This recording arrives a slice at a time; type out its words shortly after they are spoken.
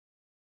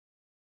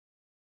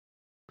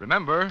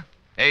Remember,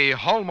 a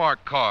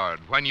Hallmark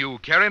card when you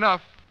care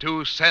enough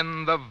to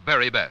send the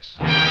very best.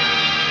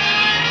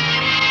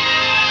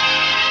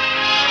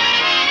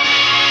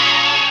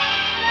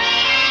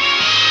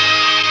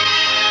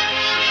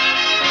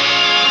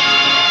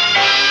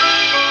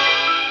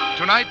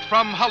 Tonight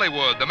from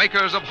Hollywood, the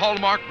makers of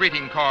Hallmark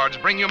greeting cards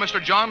bring you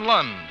Mr. John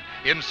Lund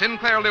in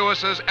Sinclair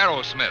Lewis's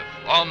Arrowsmith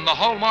on the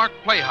Hallmark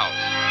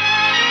Playhouse.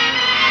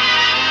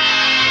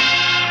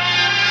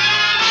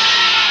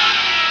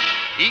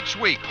 Each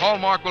week,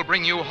 Hallmark will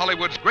bring you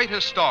Hollywood's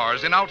greatest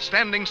stars in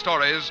outstanding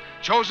stories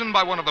chosen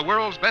by one of the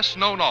world's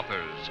best-known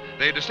authors,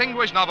 the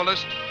distinguished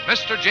novelist,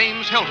 Mr.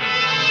 James Hilton.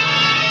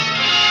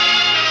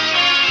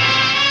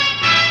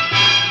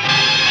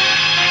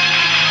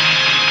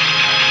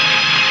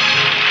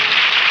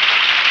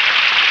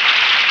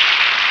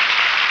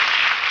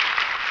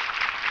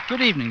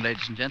 Good evening,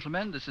 ladies and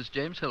gentlemen. This is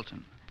James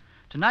Hilton.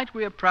 Tonight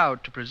we are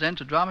proud to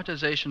present a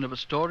dramatization of a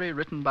story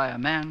written by a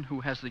man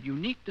who has the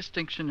unique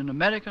distinction in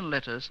American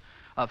letters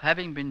of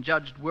having been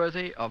judged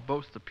worthy of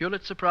both the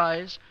Pulitzer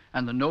Prize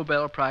and the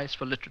Nobel Prize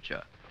for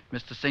Literature,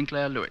 Mr.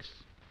 Sinclair Lewis.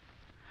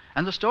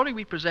 And the story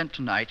we present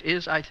tonight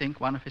is, I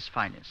think, one of his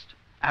finest,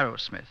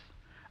 Arrowsmith,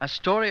 a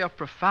story of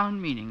profound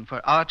meaning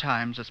for our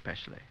times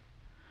especially.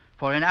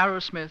 For in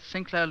Arrowsmith,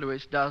 Sinclair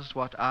Lewis does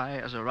what I,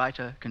 as a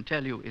writer, can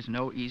tell you is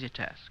no easy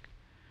task.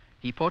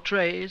 He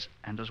portrays,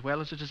 and as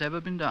well as it has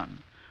ever been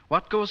done,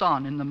 what goes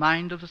on in the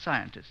mind of the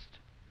scientist.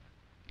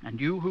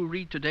 And you who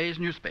read today's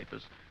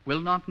newspapers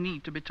will not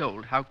need to be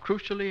told how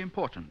crucially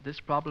important this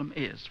problem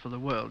is for the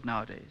world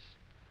nowadays.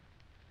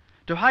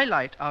 To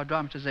highlight our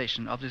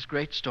dramatization of this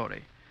great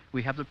story,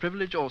 we have the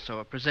privilege also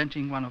of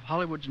presenting one of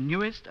Hollywood's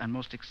newest and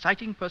most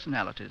exciting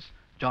personalities,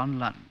 John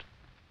Lund.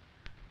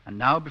 And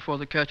now, before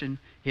the curtain,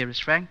 here is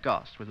Frank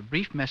Goss with a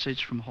brief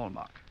message from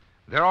Hallmark.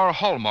 There are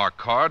Hallmark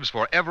cards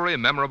for every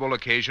memorable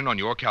occasion on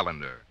your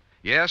calendar.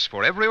 Yes,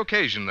 for every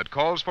occasion that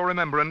calls for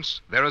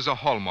remembrance, there is a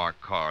Hallmark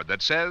card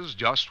that says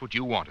just what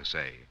you want to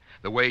say,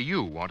 the way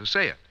you want to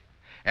say it.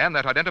 And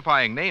that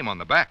identifying name on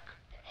the back,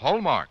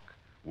 Hallmark,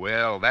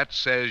 well, that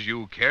says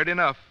you cared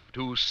enough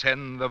to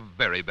send the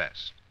very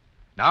best.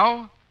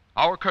 Now,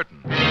 our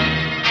curtain.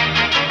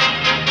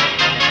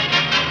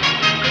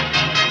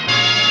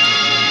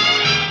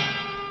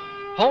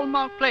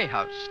 Hallmark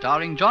Playhouse,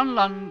 starring John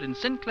Lund in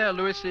Sinclair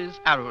Lewis's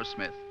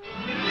Arrowsmith.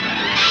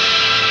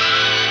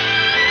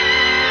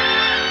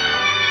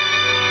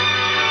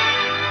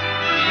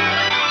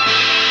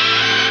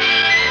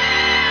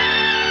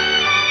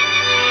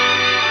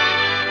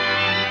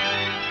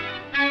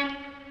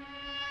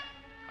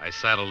 I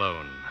sat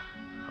alone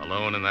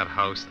in that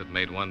house that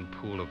made one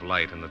pool of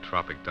light in the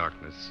tropic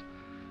darkness,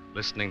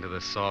 listening to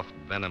the soft,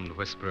 venomed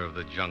whisper of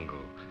the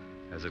jungle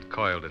as it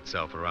coiled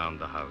itself around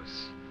the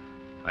house.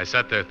 I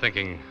sat there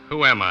thinking,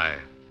 who am I?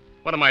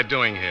 What am I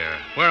doing here?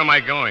 Where am I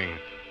going?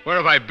 Where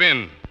have I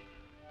been?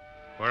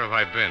 Where have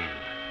I been?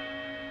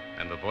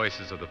 And the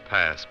voices of the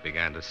past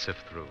began to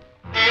sift through.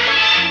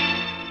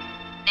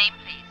 Name,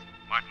 please.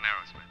 Martin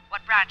Arrowsmith.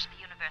 What branch of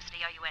the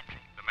university are you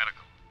entering? The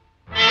medical.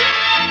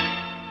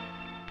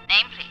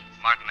 Name, please.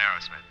 Martin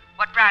Arrowsmith.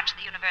 What branch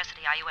of the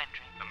university are you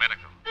entering? The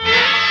medical.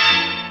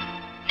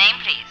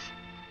 Name, please.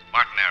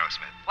 Martin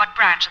Arrowsmith. What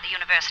branch of the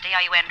university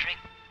are you entering?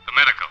 The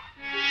medical.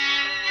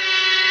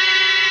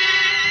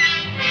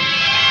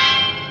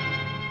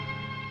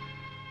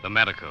 The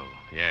medical,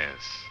 yes.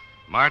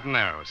 Martin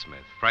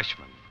Arrowsmith,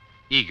 freshman,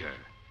 eager,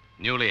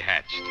 newly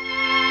hatched.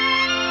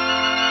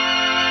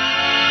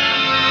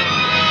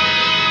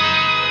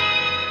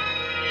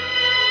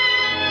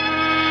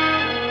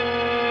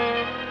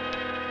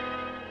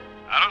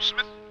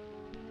 Arrowsmith?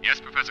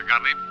 Yes, Professor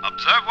Gottlieb?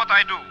 Observe what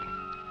I do.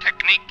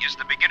 Technique is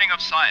the beginning of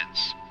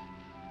science.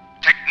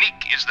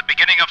 Technique is the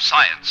beginning of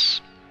science.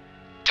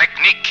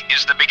 Technique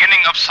is the beginning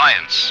of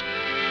science.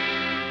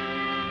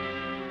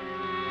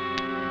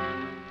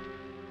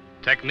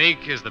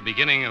 Technique is the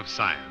beginning of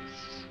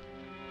science.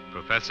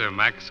 Professor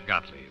Max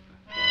Gottlieb.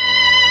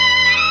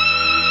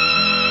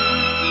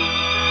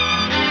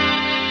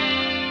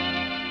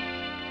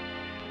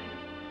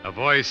 A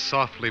voice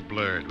softly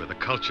blurred with the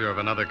culture of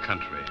another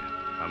country.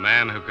 A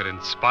man who could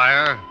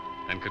inspire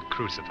and could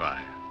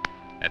crucify.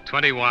 At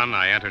 21,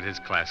 I entered his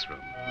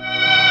classroom.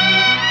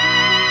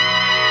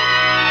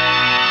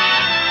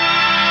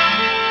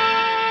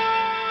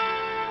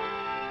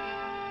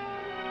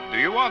 Do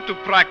you want to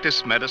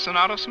practice medicine,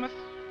 Arrowsmith?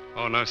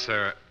 Oh, no,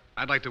 sir.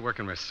 I'd like to work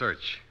in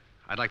research.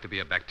 I'd like to be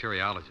a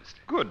bacteriologist.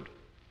 Good.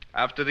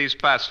 After these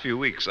past few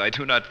weeks, I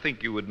do not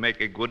think you would make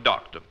a good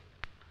doctor.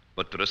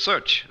 But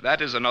research,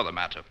 that is another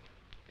matter.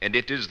 And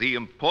it is the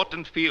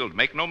important field,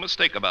 make no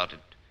mistake about it.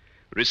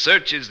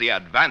 Research is the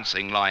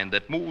advancing line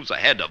that moves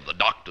ahead of the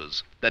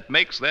doctors, that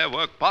makes their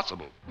work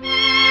possible.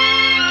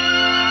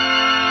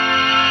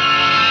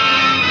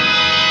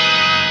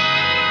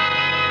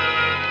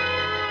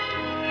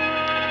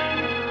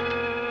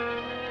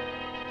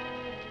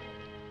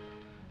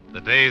 The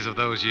days of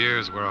those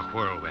years were a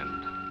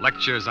whirlwind.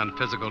 Lectures on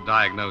physical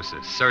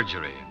diagnosis,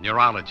 surgery,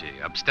 neurology,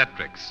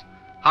 obstetrics,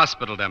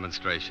 hospital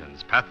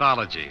demonstrations,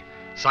 pathology,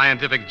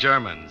 scientific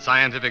German,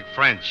 scientific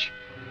French,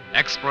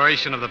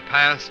 exploration of the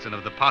past and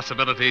of the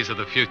possibilities of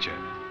the future.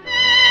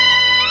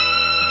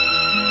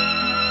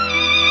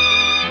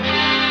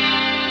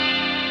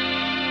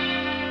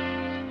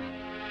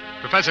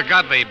 Professor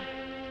Gottlieb,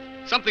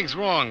 something's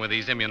wrong with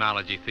these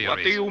immunology theories.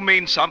 What do you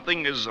mean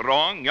something is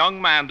wrong?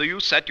 Young man, do you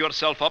set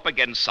yourself up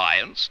against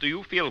science? Do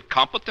you feel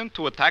competent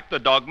to attack the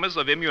dogmas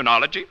of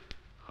immunology?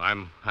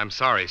 I'm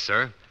sorry,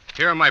 sir.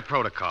 Here are my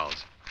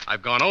protocols.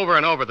 I've gone over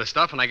and over the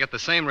stuff, and I get the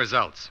same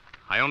results.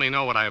 I only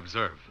know what I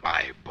observe.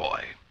 My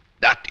boy,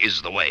 that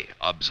is the way.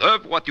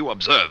 Observe what you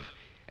observe.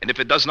 And if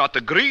it does not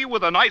agree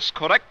with the nice,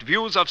 correct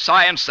views of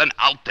science, then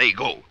out they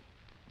go.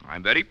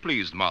 I'm very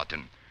pleased,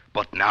 Martin.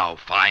 But now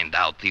find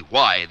out the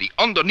why, the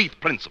underneath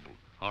principle.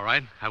 All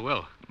right, I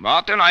will.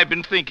 Martin, I've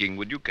been thinking,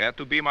 would you care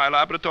to be my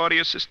laboratory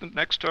assistant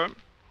next term?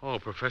 Oh,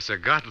 Professor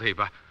Gottlieb,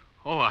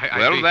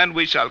 Then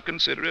we shall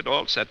consider it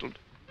all settled.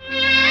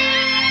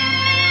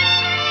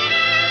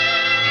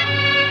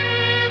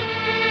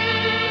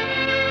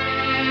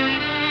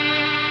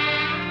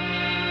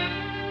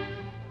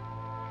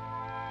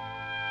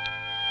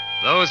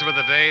 Those were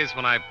the days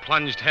when I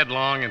plunged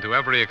headlong into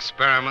every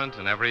experiment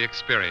and every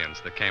experience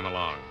that came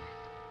along.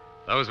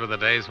 Those were the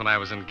days when I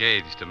was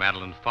engaged to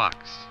Madeline Fox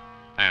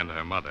and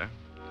her mother.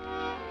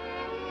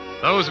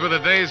 Those were the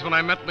days when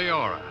I met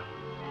Leora.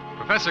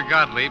 Professor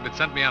Gottlieb had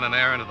sent me on an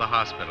errand to the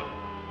hospital,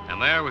 and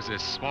there was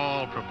this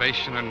small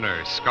probationer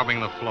nurse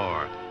scrubbing the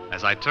floor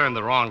as I turned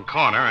the wrong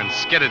corner and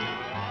skidded.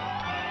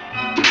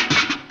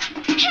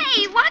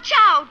 Hey, watch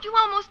out! You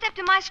almost stepped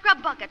in my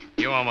scrub bucket.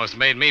 You almost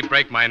made me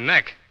break my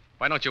neck.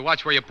 Why don't you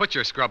watch where you put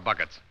your scrub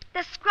buckets?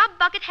 The scrub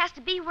bucket has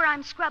to be where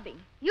I'm scrubbing.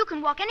 You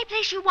can walk any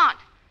place you want.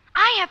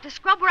 I have to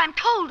scrub where I'm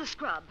told to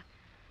scrub.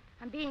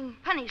 I'm being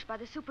punished by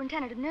the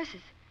superintendent of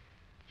nurses.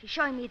 She's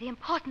showing me the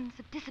importance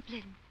of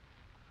discipline.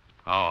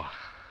 Oh,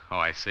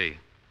 I see.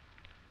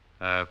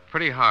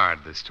 Pretty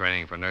hard, this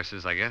training for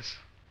nurses, I guess.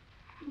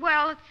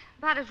 Well, it's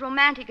about as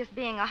romantic as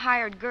being a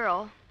hired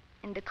girl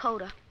in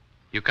Dakota.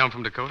 You come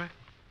from Dakota?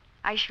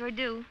 I sure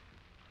do.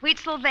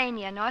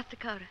 Wheatsylvania, North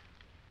Dakota.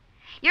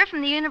 You're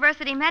from the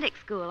University Medic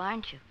School,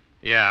 aren't you?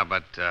 Yeah,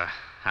 but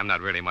I'm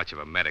not really much of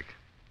a medic.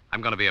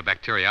 I'm going to be a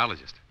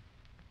bacteriologist.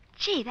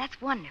 Gee,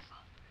 that's wonderful.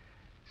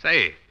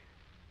 Say,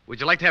 would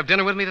you like to have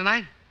dinner with me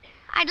tonight?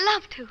 I'd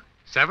love to.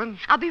 7?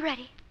 I'll be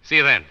ready. See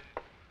you then.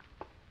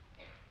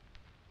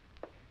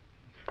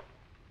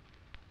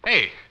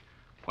 Hey,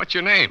 what's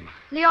your name?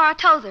 Leora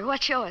Tozer,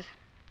 what's yours?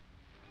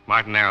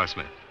 Martin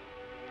Arrowsmith.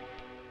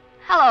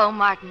 Hello,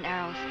 Martin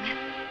Arrowsmith.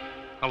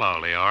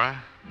 Hello, Leora.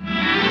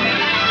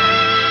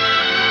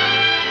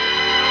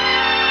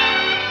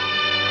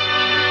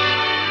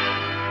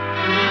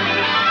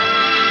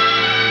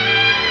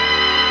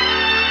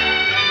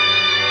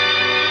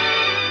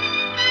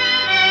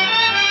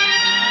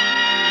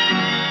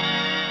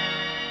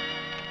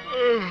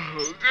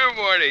 Good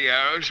morning,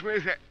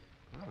 Arrowsmith.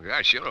 Oh,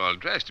 gosh, you're all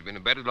dressed. You been to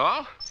bed at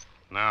all?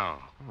 No.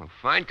 Oh,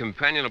 fine,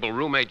 companionable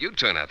roommate you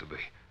turn out to be.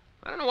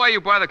 I don't know why you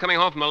bother coming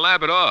home from the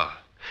lab at all.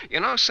 You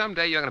know,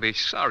 someday you're going to be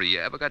sorry you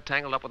ever got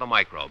tangled up with a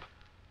microbe.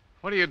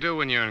 What do you do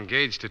when you're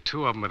engaged to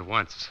 2 of them at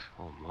once?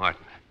 Oh,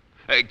 Martin.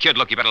 Hey, kid,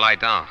 look, you better lie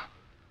down.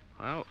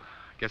 Well,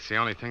 I guess the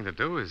only thing to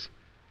do is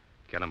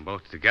get them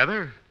both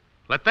together,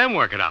 let them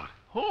work it out.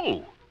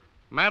 Who?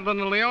 Madeline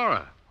and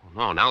Leora. Oh,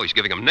 no, now he's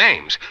giving them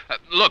names.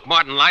 Look,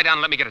 Martin, lie down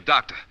and let me get a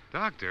doctor.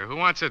 Doctor? Who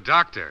wants a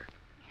doctor?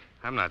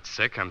 I'm not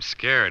sick. I'm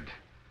scared.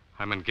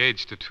 I'm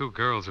engaged to 2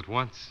 girls at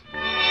once.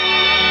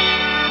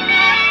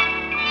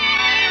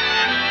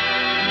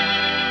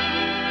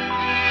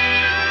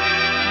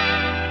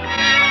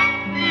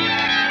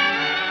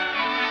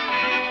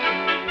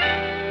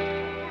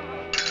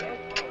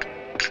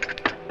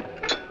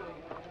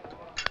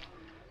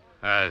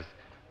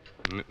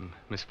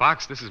 Miss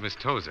Fox, this is Miss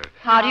Tozer.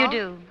 How do you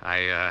do?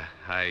 I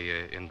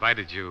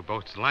invited you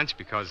both to lunch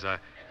because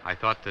I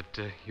thought that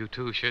you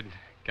two should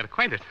get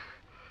acquainted.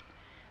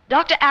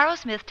 Dr.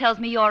 Arrowsmith tells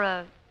me you're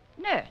a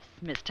nurse,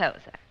 Miss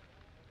Tozer.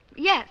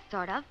 Yes,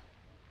 sort of.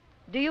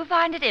 Do you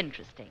find it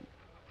interesting?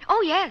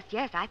 Oh, yes,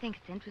 I think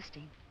it's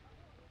interesting.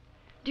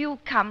 Do you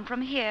come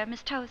from here,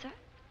 Miss Tozer?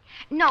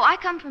 No, I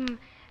come from,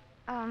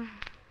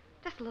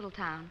 just a little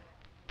town.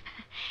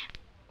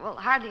 Well,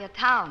 hardly a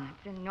town.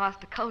 It's in North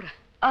Dakota.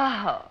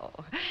 Oh,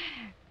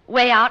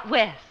 way out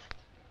west.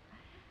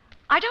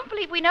 I don't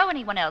believe we know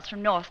anyone else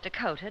from North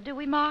Dakota, do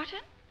we, Martin?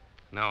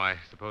 No, I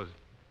suppose.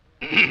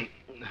 I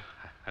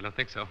don't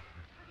think so.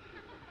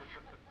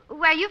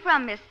 Where are you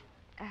from, Miss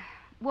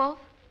Wolf?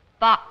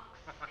 Fox.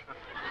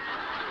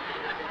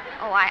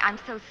 Oh, I'm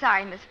so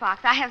sorry, Miss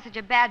Fox. I have such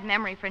a bad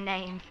memory for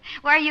names.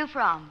 Where are you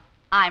from?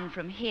 I'm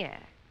from here.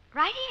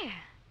 Right here.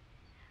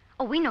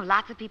 Oh, we know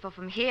lots of people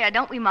from here,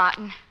 don't we,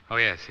 Martin? Oh,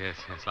 yes,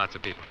 lots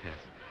of people, yes.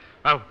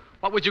 Well,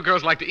 what would you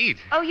girls like to eat?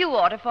 Oh, you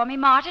order for me,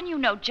 Martin. You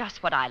know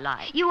just what I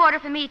like. You order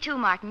for me, too,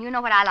 Martin. You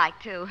know what I like,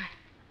 too.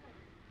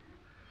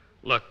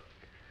 Look,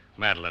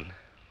 Madeline,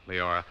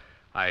 Leora,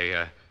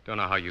 I don't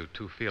know how you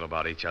two feel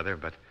about each other,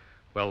 but,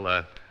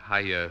 well,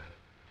 I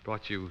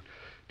brought you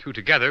two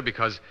together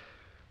because,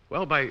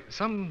 well, by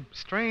some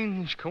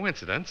strange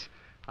coincidence,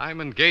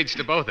 I'm engaged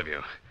to both of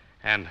you.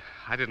 And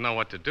I didn't know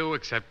what to do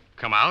except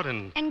come out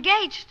and...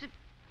 Engaged?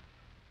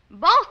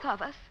 Both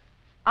of us?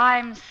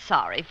 I'm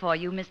sorry for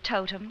you, Miss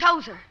Totem.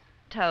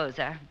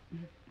 Tozer.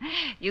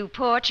 You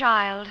poor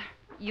child.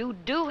 You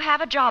do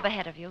have a job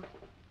ahead of you.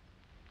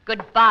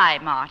 Goodbye,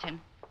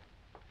 Martin.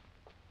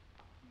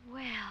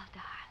 Well,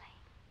 darling.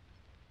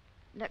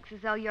 Looks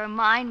as though you're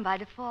mine by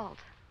default.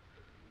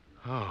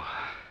 Oh,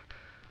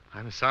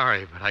 I'm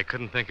sorry, but I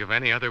couldn't think of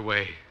any other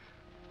way.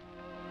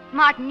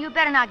 Martin, you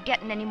better not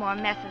get in any more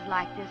messes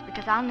like this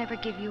because I'll never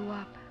give you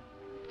up.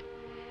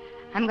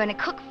 I'm going to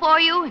cook for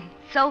you and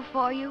sew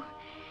for you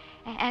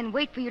and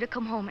wait for you to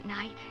come home at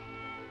night.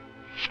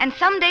 And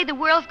someday the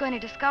world's going to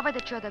discover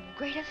that you're the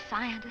greatest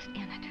scientist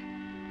in it.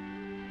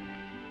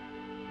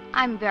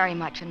 I'm very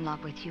much in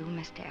love with you,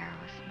 Mr.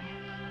 Arrowsmith.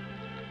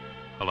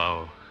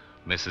 Hello,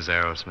 Mrs.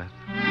 Arrowsmith.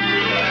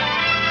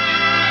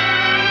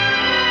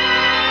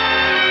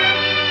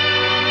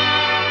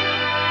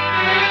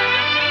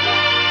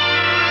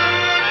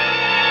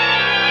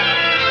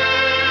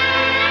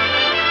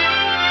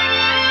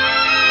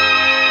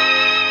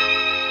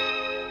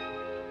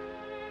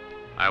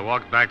 I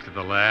walked back to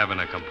the lab in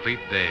a complete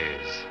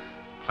daze,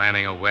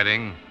 planning a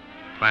wedding,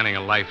 planning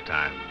a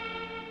lifetime.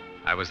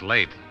 I was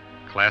late.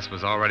 Class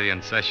was already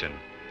in session.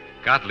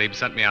 Gottlieb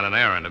sent me on an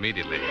errand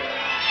immediately.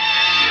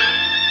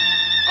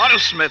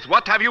 Arrowsmith,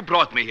 what have you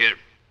brought me here?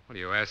 What do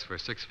you ask for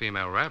 6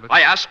 female rabbits?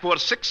 I asked for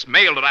 6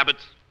 male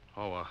rabbits.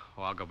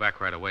 I'll go back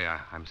right away.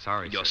 I'm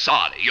sorry, You're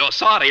sir.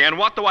 sorry. And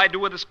what do I do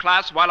with this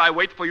class while I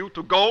wait for you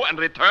to go and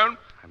return?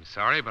 I'm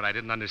sorry, but I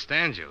didn't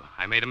understand you.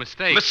 I made a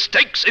mistake.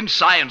 Mistakes in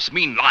science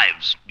mean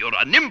lives. You're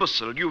an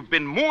imbecile. You've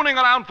been mooning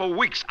around for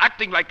weeks,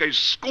 acting like a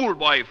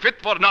schoolboy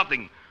fit for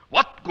nothing.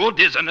 What good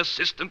is an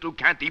assistant who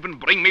can't even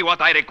bring me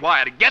what I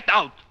require? Get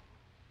out.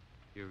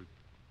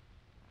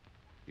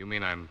 You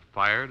mean I'm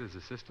fired as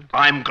assistant?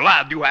 I'm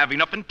glad you have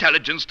enough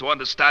intelligence to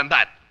understand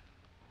that.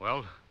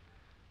 Well,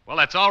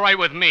 that's all right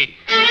with me.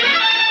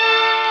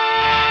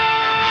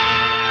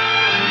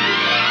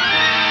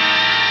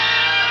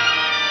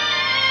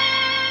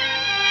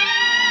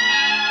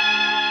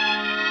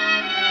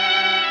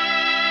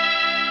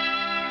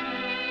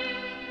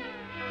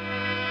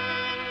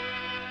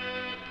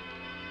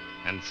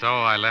 And so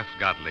I left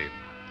Gottlieb.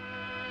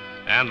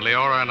 And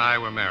Leora and I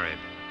were married.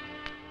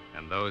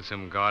 And those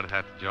whom God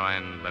hath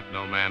joined, let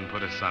no man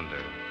put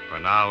asunder, for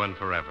now and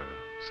forever,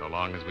 so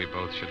long as we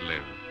both should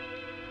live.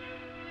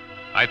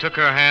 I took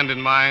her hand in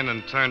mine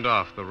and turned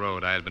off the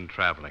road I had been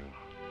traveling.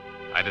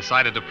 I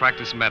decided to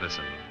practice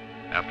medicine.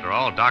 After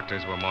all,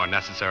 doctors were more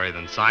necessary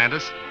than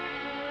scientists.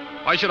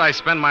 Why should I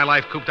spend my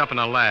life cooped up in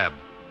a lab?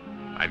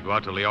 I'd go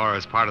out to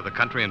Leora's part of the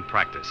country and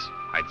practice.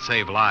 I'd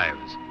save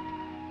lives.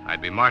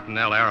 I'd be Martin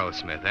L.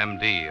 Arrowsmith,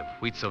 M.D., of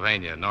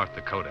Wheatsylvania, North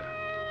Dakota.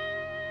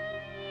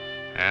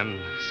 And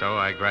so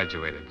I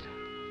graduated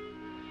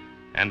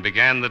and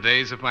began the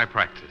days of my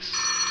practice.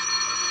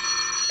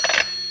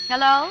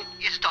 Hello?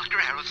 Yes, Dr.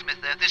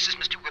 Arrowsmith there. This is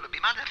Mr. Willoughby.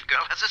 My little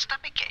girl has a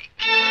stomachache.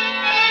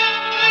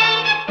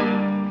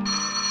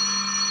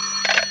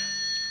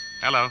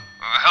 Hello.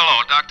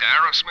 Hello, Dr.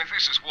 Arrowsmith.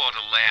 This is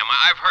Walter Lamb.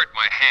 I've hurt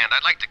my hand.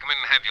 I'd like to come in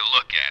and have you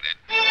look at it.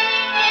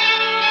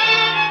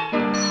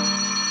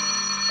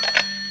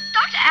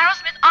 Dr.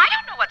 Arrowsmith, I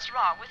don't know what's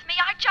wrong with me.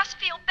 I just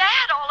feel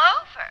bad all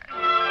over.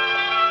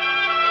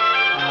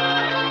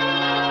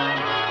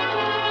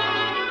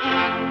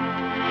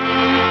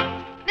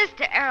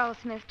 Mr.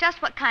 Arrowsmith,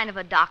 just what kind of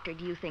a doctor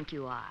do you think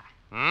you are?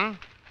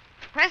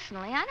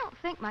 Personally, I don't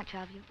think much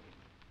of you.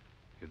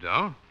 You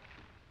don't?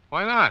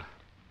 Why not?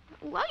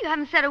 Well, you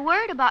haven't said a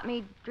word about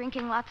me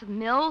drinking lots of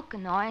milk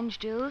and orange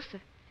juice,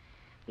 or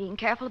being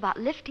careful about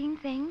lifting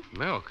things.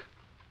 Milk?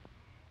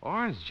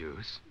 Orange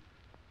juice?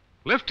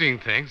 Lifting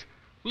things?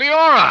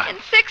 Leora!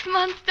 In 6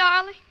 months,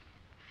 darling.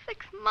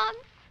 6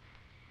 months.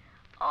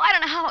 Oh, I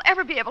don't know how I'll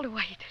ever be able to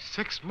wait.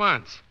 6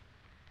 months?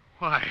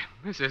 Why,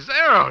 Mrs.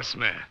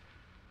 Arrowsmith.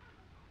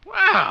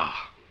 Wow.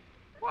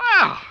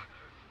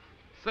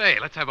 Say,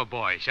 let's have a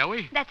boy, shall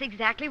we? That's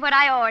exactly what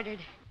I ordered.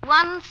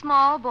 One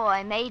small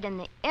boy made in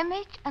the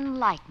image and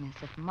likeness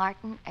of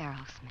Martin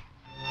Arrowsmith.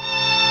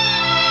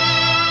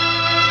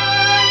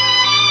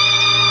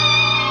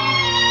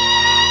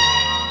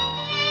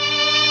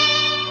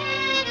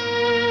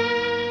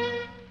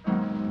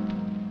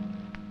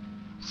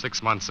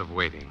 Six months of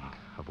waiting,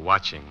 of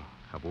watching,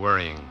 of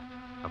worrying,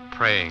 of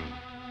praying.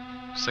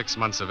 6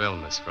 months of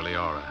illness for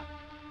Leora.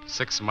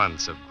 6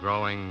 months of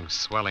growing,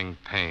 swelling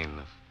pain,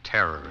 of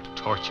terror,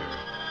 torture,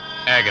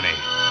 agony.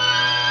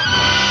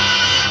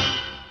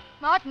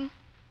 Martin!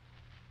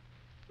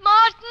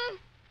 Martin!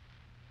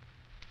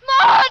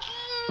 Martin!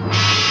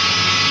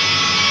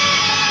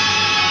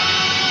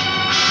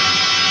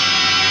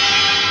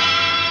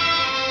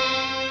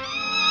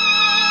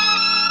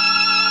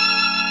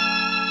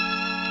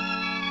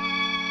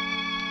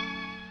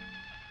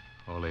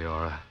 Oh,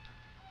 Leora,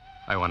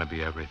 I want to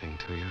be everything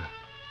to you.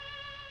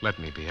 Let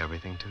me be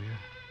everything to you.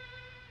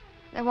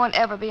 There won't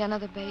ever be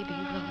another baby,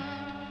 will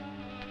there?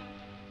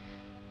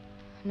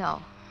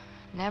 No,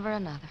 never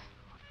another.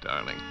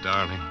 Darling,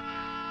 darling.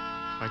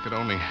 If I could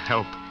only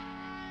help.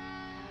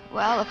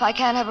 Well, if I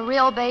can't have a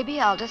real baby,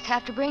 I'll just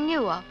have to bring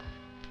you up.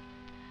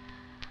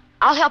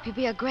 I'll help you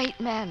be a great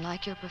man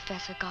like your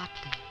Professor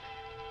Gottlieb.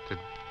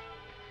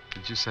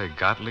 Did you say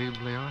Gottlieb,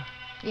 Leora?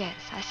 Yes,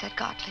 I said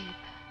Gottlieb.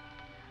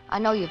 I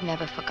know you've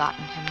never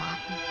forgotten him,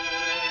 Martin.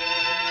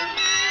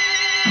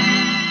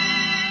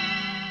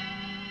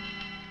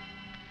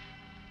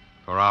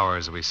 For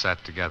hours we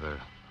sat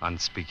together,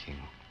 unspeaking,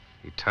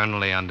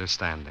 eternally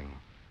understanding,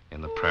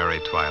 in the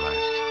prairie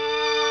twilight.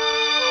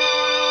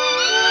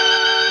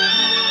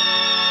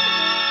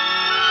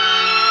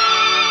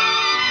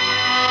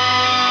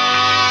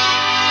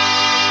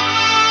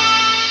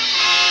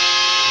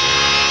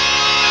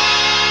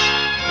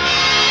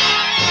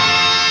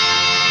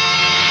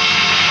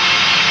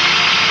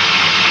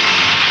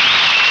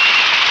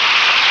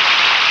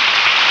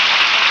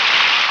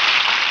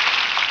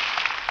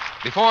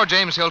 Before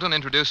James Hilton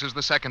introduces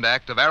the second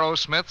act of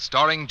Arrowsmith,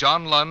 starring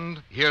John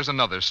Lund, here's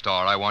another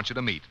star I want you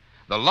to meet.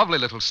 The lovely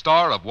little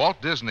star of Walt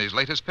Disney's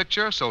latest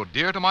picture, so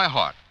dear to my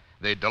heart,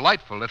 the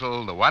delightful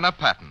little Luana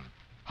Patton.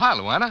 Hi,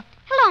 Luana.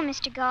 Hello,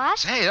 Mr.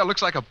 Goss. Say, it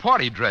looks like a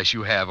party dress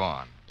you have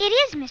on. It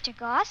is, Mr.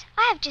 Goss.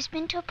 I have just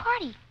been to a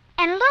party.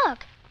 And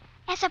look,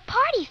 as a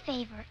party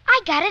favor,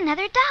 I got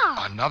another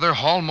doll. Another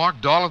Hallmark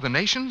doll of the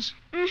nations?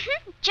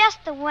 Mm-hmm.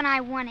 Just the one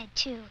I wanted,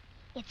 too.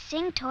 It's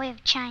Sing Toy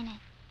of China.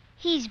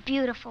 He's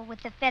beautiful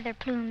with the feather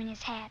plume in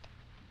his hat.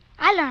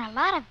 I learned a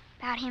lot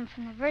about him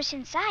from the verse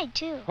inside,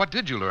 too. What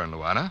did you learn,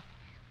 Luana?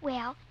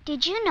 Well,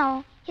 did you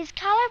know his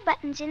collar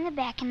button's in the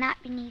back and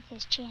not beneath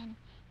his chin?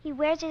 He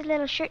wears his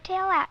little shirt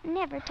tail out and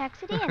never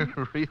tucks it in.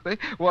 Really?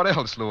 What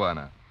else,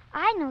 Luana?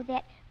 I know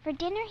that for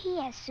dinner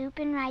he has soup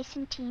and rice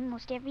and tea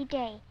most every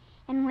day.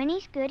 And when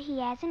he's good,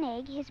 he has an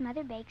egg his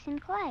mother bakes in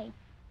clay.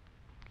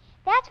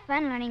 That's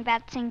fun learning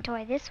about Sing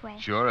Toy this way.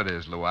 Sure it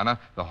is, Luana.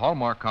 The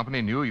Hallmark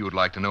Company knew you'd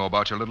like to know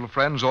about your little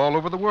friends all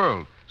over the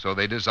world. So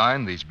they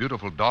designed these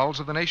beautiful dolls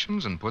of the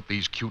nations and put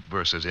these cute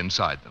verses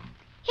inside them.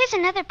 Here's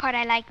another part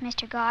I liked,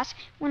 Mr. Goss.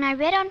 When I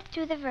read on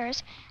through the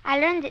verse, I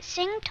learned that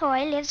Sing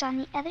Toy lives on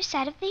the other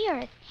side of the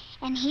earth,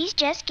 and he's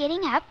just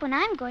getting up when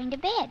I'm going to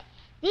bed.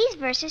 These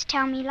verses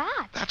tell me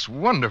lots. That's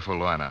wonderful,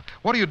 Luana.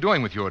 What are you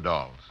doing with your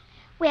dolls?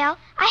 Well,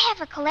 I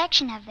have a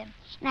collection of them,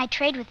 and I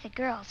trade with the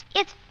girls.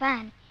 It's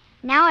fun.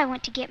 Now I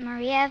want to get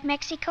Maria of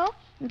Mexico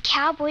and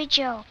Cowboy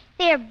Joe.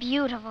 They're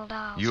beautiful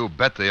dolls. You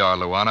bet they are,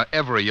 Luana.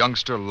 Every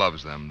youngster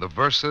loves them. The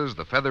verses,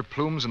 the feather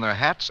plumes in their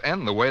hats,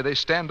 and the way they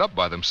stand up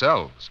by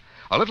themselves.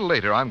 A little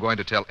later, I'm going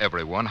to tell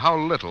everyone how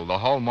little the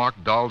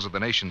Hallmark dolls of the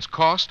nations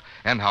cost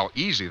and how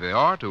easy they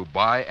are to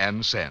buy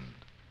and send.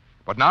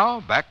 But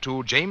now, back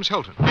to James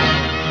Hilton.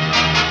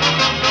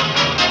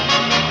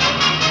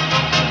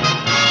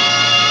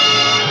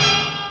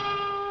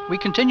 We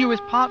continue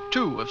with part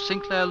 2 of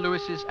Sinclair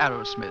Lewis's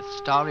Arrowsmith,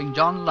 starring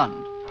John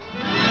Lund.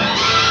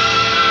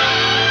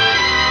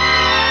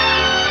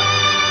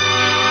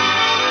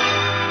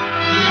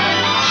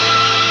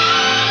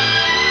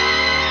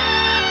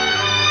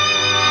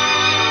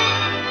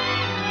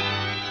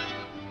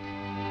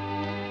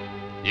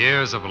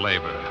 Years of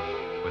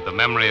labor, with the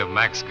memory of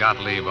Max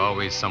Gottlieb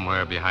always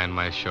somewhere behind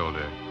my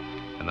shoulder,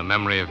 and the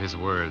memory of his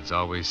words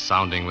always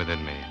sounding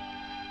within me.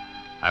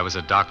 I was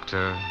a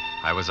doctor,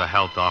 I was a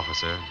health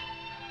officer.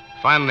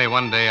 Finally,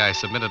 one day I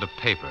submitted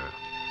a paper,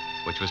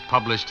 which was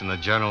published in the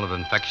Journal of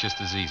Infectious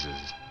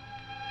Diseases.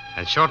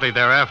 And shortly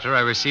thereafter,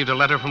 I received a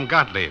letter from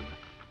Gottlieb,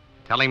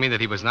 telling me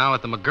that he was now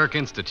at the McGurk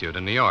Institute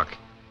in New York,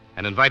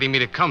 and inviting me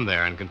to come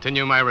there and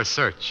continue my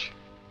research.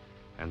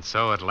 And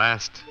so, at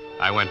last,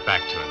 I went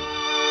back to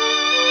him.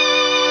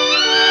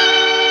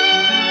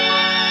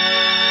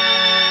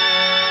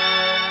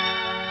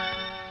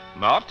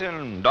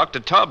 Martin, Dr.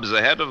 Tubbs,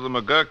 the head of the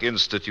McGurk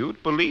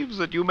Institute, believes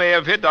that you may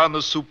have hit on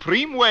the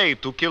supreme way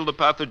to kill the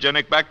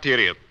pathogenic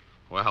bacteria.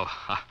 Well,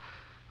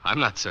 I'm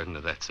not certain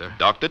of that, sir.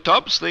 Dr.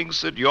 Tubbs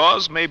thinks that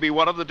yours may be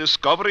one of the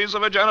discoveries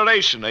of a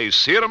generation, a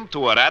serum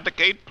to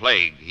eradicate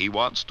plague. He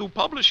wants to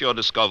publish your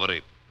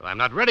discovery. But I'm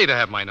not ready to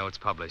have my notes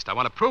published. I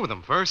want to prove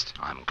them first.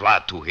 I'm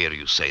glad to hear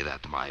you say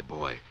that, my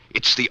boy.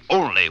 It's the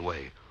only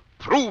way.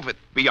 Prove it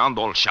beyond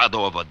all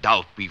shadow of a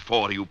doubt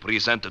before you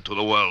present it to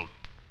the world.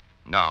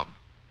 Now,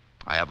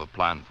 I have a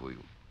plan for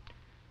you.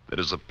 There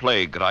is a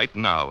plague right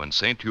now in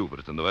St.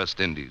 Hubert in the West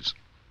Indies.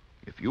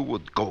 If you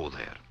would go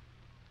there,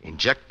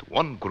 inject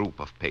one group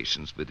of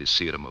patients with this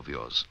serum of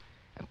yours,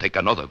 and take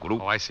another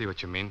group. Oh, I see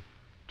what you mean.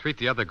 Treat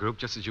the other group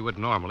just as you would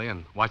normally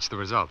and watch the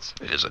results.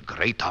 It is a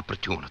great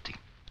opportunity.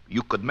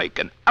 You could make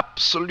an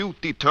absolute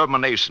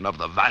determination of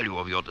the value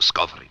of your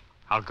discovery.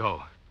 I'll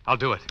go. I'll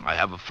do it. I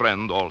have a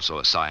friend, also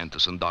a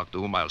scientist and doctor,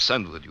 whom I'll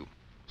send with you.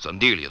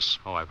 Sandelius.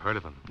 Oh, I've heard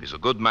of him. He's a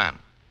good man.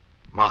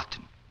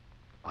 Martin,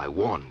 I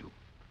warn you,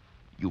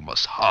 you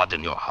must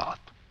harden your heart.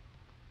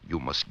 You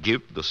must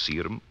give the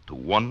serum to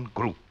one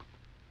group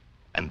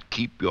and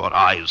keep your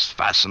eyes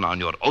fastened on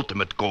your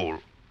ultimate goal,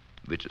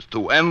 which is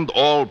to end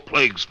all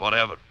plagues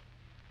forever.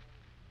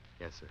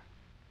 Yes, sir.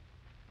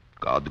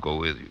 God go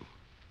with you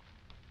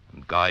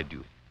and guide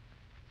you.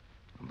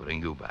 and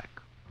bring you back.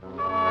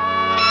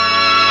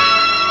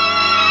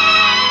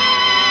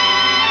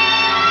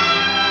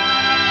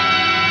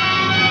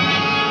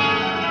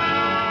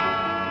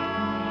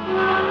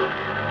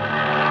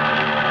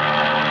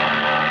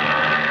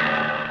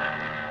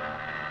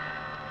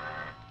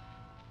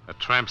 A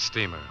tramp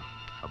steamer,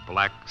 a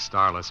black,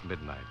 starless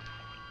midnight.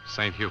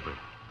 St. Hubert,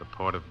 the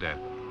port of death.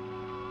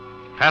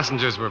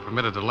 Passengers were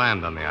permitted to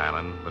land on the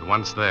island, but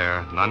once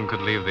there, none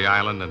could leave the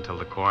island until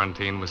the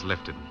quarantine was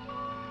lifted.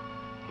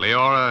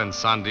 Leora and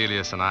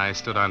Sandelius and I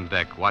stood on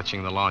deck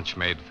watching the launch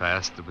made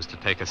fast that was to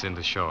take us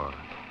into shore.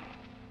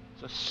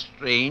 It's a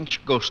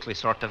strange, ghostly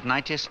sort of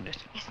night, isn't it?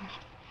 Isn't it?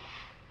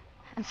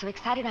 I'm so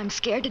excited I'm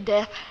scared to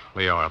death.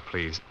 Leora,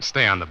 please,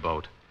 stay on the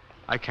boat.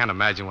 I can't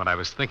imagine what I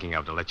was thinking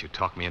of to let you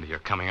talk me into your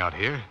coming out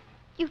here.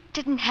 You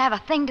didn't have a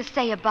thing to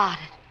say about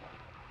it.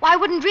 Why, I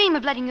wouldn't dream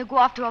of letting you go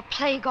off to a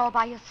plague all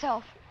by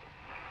yourself.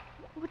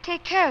 Who would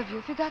take care of you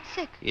if you got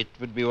sick? It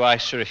would be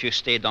wiser if you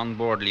stayed on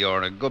board,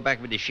 Leora. Go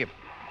back with the ship.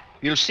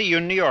 You'll see you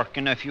in New York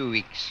in a few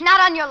weeks.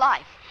 Not on your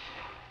life.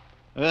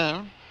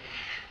 Well,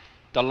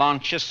 the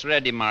launch is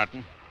ready,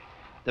 Martin.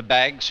 The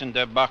bags and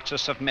the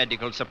boxes of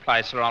medical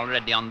supplies are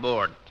already on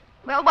board.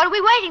 Well, what are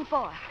we waiting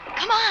for?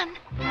 Come on.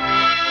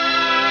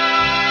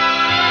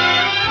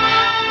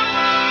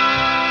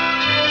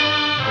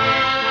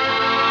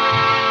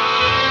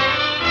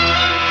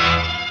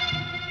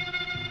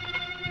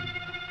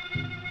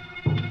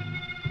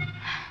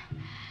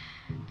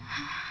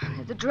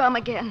 There's the drum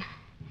again.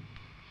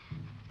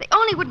 They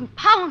only wouldn't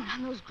pound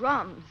on those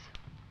drums.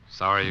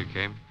 Sorry you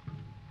came?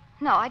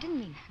 No, I didn't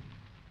mean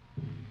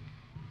it.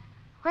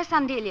 Where's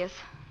Sandelius?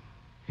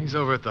 He's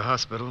over at the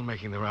hospital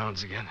making the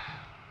rounds again.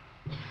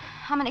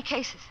 How many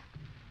cases?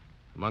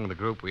 Among the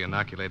group we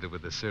inoculated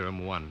with the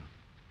serum, 1.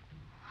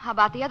 How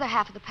about the other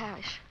half of the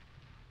parish?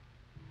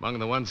 Among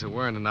the ones who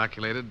weren't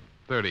inoculated,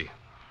 30.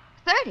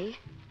 30?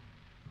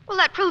 Well,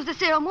 that proves the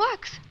serum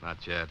works.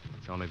 Not yet.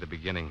 It's only the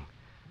beginning.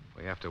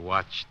 We have to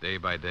watch day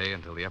by day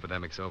until the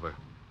epidemic's over.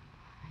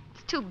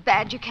 It's too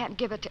bad you can't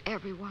give it to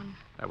everyone.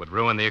 That would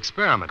ruin the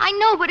experiment. I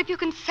know, but if you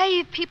can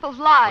save people's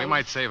lives... We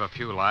might save a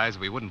few lives.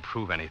 We wouldn't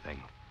prove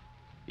anything.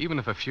 Even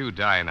if a few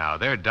die now,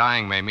 their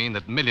dying may mean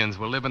that millions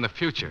will live in the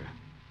future.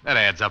 That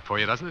adds up for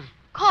you, doesn't it?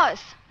 Of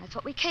course. That's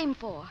what we came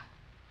for.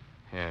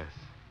 Yes.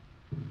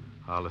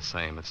 All the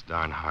same, it's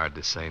darn hard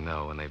to say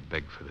no when they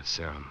beg for the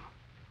serum.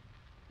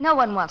 No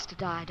one wants to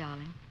die,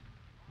 darling.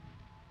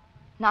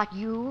 Not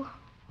you,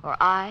 or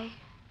I,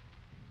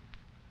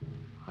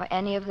 or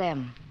any of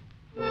them.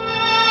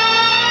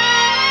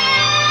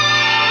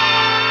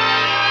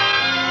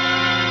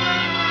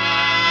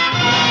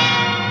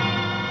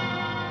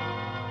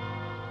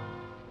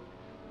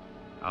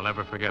 I'll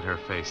never forget her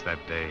face that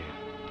day,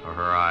 or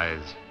her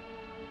eyes,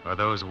 or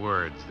those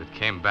words that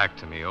came back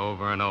to me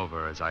over and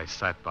over as I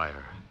sat by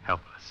her,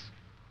 helpless.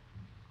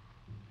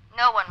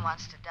 No one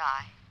wants to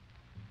die.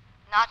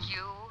 Not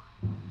you,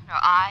 nor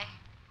I,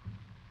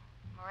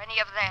 or any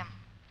of them.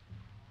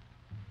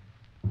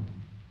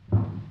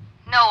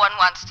 No one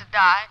wants to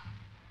die.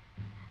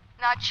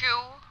 Not you,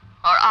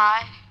 or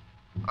I,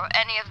 or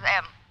any of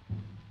them.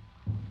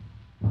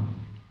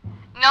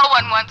 No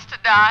one wants to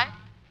die.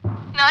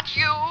 Not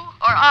you,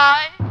 or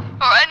I,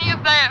 or any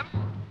of them.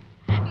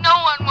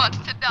 No one wants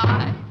to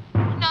die.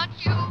 Not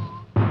you.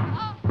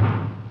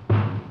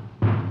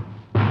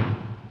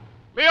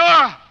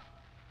 Leora!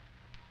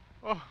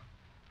 Oh,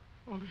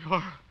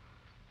 Leora.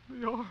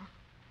 Leora.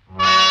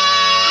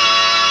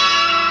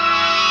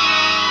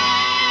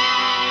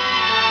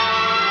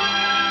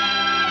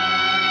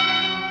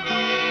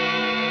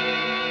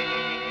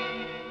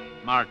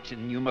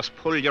 Martin, you must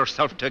pull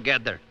yourself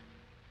together.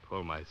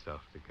 Pull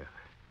myself together.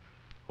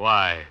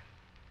 Why?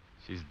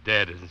 She's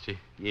dead, isn't she?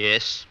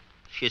 Yes,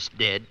 she's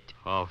dead.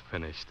 All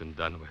finished and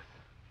done with.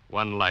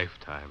 One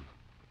lifetime.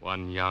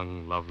 One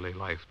young, lovely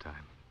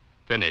lifetime.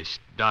 Finished,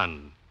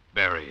 done,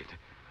 buried.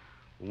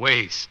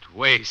 Waste.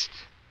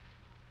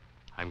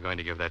 I'm going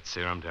to give that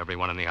serum to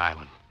everyone on the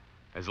island.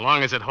 As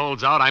long as it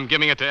holds out, I'm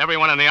giving it to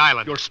everyone on the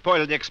island. You'll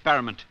spoil the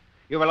experiment.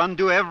 You will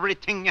undo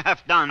everything you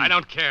have done. I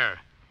don't care.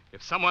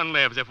 If someone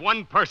lives, if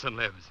one person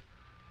lives,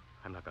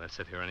 I'm not going to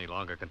sit here any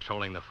longer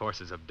controlling the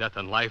forces of death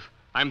and life.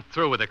 I'm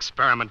through with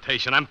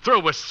experimentation. I'm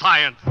through with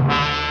science.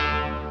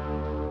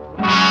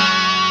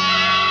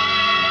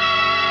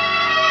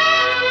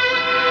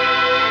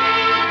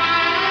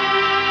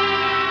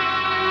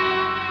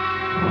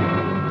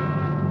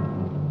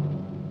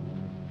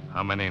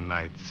 How many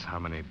nights, how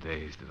many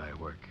days did I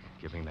work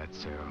giving that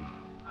serum?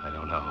 I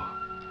don't know.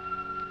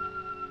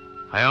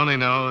 I only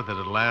know that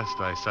at last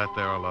I sat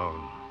there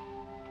alone.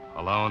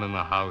 Alone in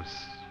the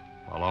house,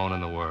 alone in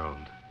the world,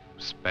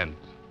 spent,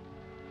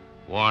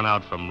 worn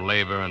out from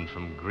labor and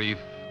from grief,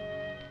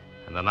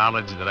 and the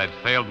knowledge that I'd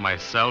failed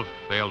myself,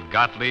 failed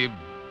Gottlieb,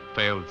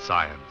 failed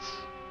science.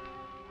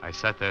 I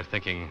sat there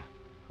thinking,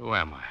 who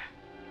am I?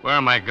 Where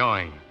am I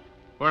going?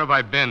 Where have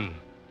I been?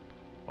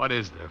 What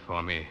is there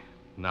for me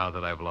now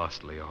that I've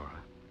lost Leora?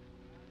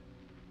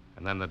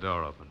 And then the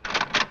door opened.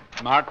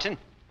 Martin?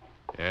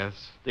 Yes?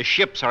 The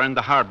ships are in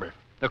the harbor.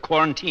 The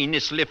quarantine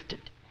is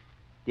lifted.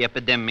 The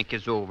epidemic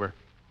is over.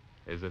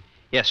 Is it?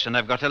 Yes, and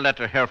I've got a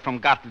letter here from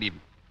Gottlieb.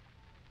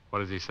 What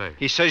does he say?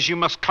 He says you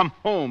must come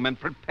home and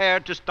prepare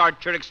to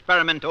start your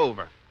experiment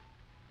over.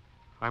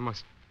 I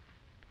must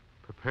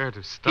prepare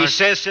to start... He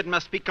says it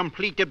must be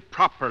completed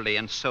properly,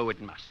 and so it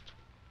must.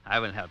 I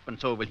will help,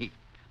 and so will he.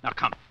 Now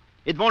come.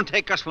 It won't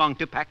take us long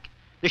to pack.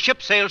 The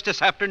ship sails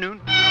this afternoon.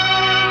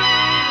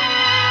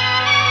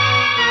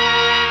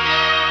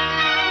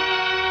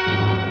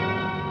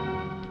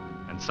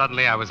 And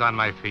suddenly I was on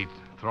my feet,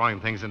 throwing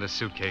things into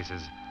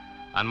suitcases,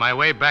 on my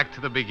way back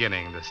to the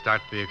beginning to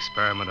start the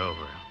experiment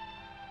over.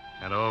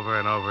 And over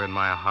in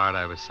my heart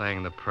I was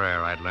saying the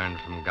prayer I'd learned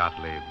from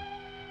Gottlieb.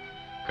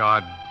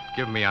 God,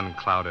 give me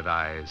unclouded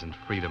eyes and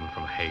freedom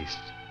from haste.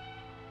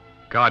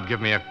 God,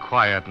 give me a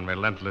quiet and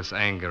relentless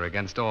anger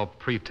against all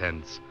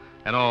pretense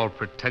and all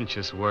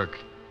pretentious work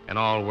and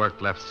all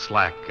work left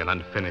slack and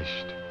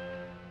unfinished.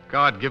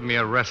 God, give me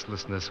a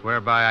restlessness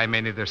whereby I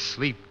may neither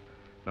sleep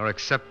nor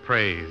accept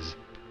praise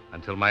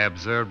until my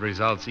observed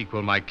results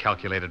equal my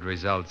calculated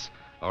results,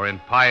 or in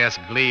pious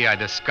glee I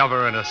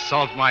discover and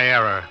assault my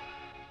error.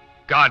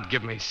 God,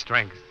 give me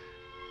strength.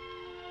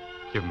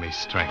 Give me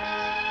strength.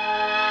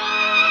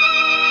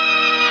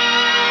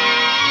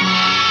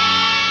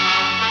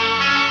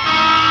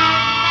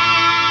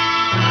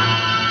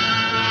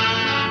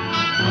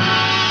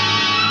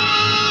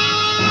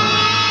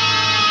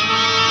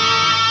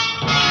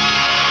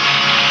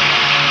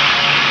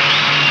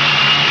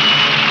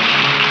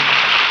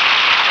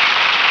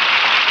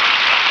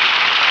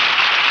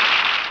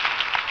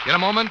 In a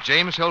moment,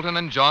 James Hilton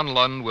and John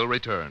Lund will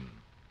return.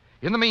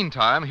 In the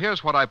meantime,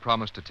 here's what I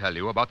promised to tell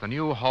you about the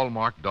new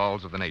Hallmark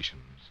dolls of the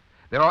nations.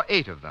 There are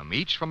 8 of them,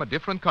 each from a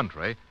different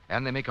country,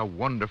 and they make a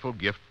wonderful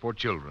gift for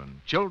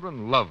children.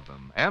 Children love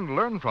them and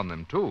learn from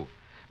them, too,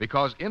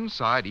 because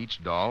inside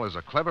each doll is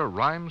a clever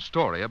rhyme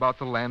story about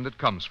the land it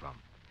comes from.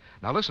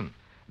 Now listen,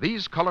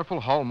 these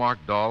colorful Hallmark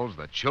dolls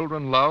that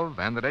children love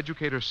and that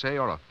educators say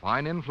are a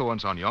fine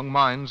influence on young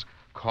minds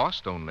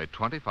cost only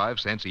 25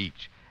 cents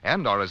each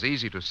and are as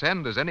easy to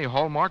send as any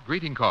Hallmark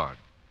greeting card.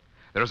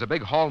 There's a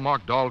big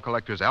Hallmark doll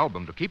collector's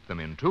album to keep them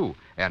in, too,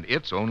 and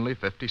it's only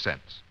 50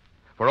 cents.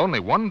 For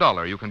only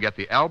 $1, you can get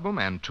the album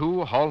and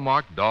 2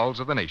 Hallmark dolls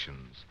of the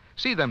nations.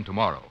 See them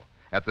tomorrow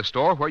at the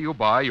store where you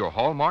buy your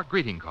Hallmark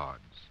greeting cards.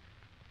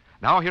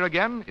 Now, here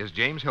again is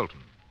James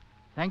Hilton.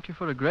 Thank you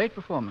for a great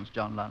performance,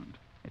 John Lund.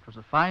 It was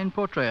a fine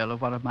portrayal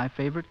of one of my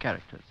favorite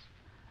characters.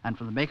 And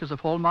from the makers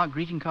of Hallmark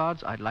greeting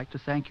cards, I'd like to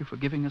thank you for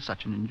giving us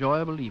such an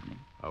enjoyable evening.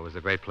 Oh, it was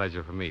a great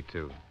pleasure for me,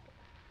 too.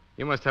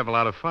 You must have a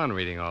lot of fun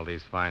reading all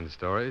these fine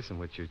stories in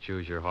which you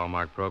choose your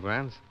Hallmark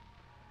programs.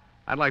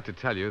 I'd like to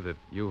tell you that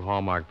you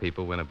Hallmark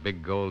people win a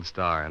big gold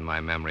star in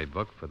my memory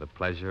book for the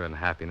pleasure and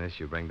happiness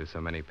you bring to so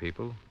many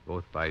people,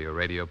 both by your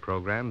radio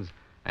programs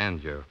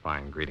and your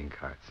fine greeting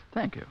cards.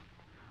 Thank you.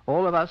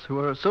 All of us who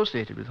are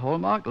associated with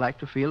Hallmark like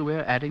to feel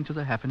we're adding to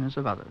the happiness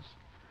of others.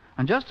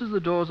 And just as the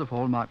doors of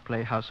Hallmark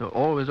Playhouse are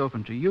always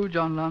open to you,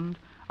 John Lund,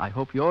 I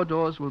hope your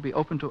doors will be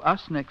open to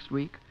us next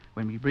week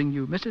when we bring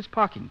you Mrs.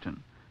 Parkington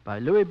by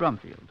Louis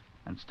Brumfield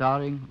and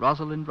starring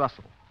Rosalind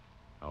Russell.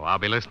 Oh, I'll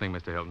be listening,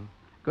 Mr. Hilton.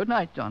 Good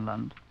night, John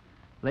Lund.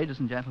 Ladies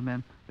and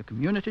gentlemen, the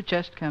Community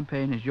Chest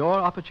campaign is your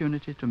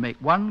opportunity to make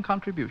one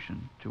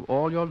contribution to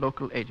all your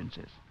local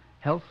agencies,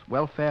 health,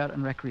 welfare,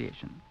 and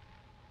recreation.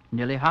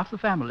 Nearly half the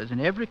families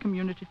in every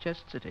Community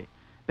Chest city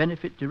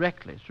benefit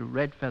directly through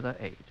Red Feather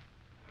Aid.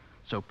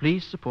 So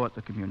please support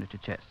the Community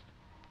Chest.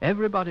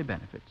 Everybody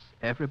benefits,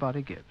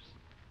 everybody gives.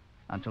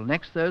 Until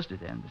next Thursday,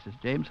 then, this is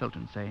James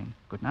Hilton saying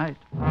good night.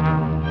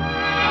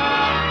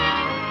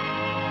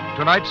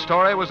 Tonight's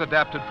story was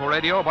adapted for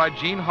radio by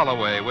Gene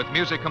Holloway, with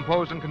music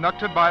composed and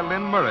conducted by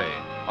Lynn Murray.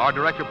 Our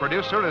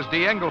director-producer is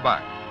Dee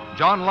Engelbach.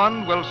 John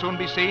Lund will soon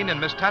be seen in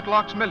Miss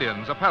Tatlock's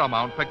Millions, a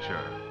Paramount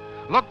picture.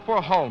 Look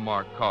for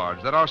Hallmark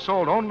cards that are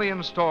sold only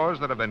in stores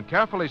that have been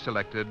carefully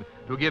selected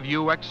to give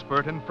you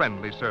expert and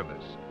friendly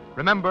service.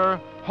 Remember,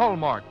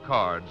 Hallmark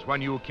cards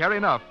when you care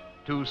enough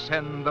to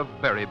send the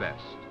very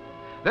best.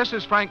 This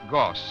is Frank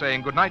Goss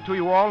saying goodnight to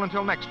you all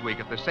until next week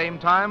at the same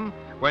time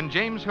when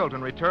James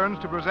Hilton returns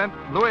to present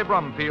Louis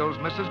Brumfield's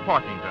Mrs.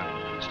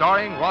 Parkington,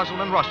 starring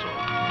Rosalind Russell.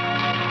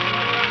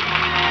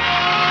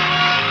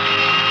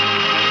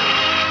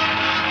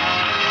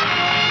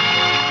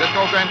 This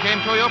program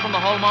came to you from the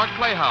Hallmark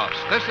Playhouse.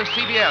 This is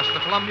CBS, the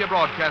Columbia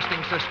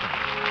Broadcasting System.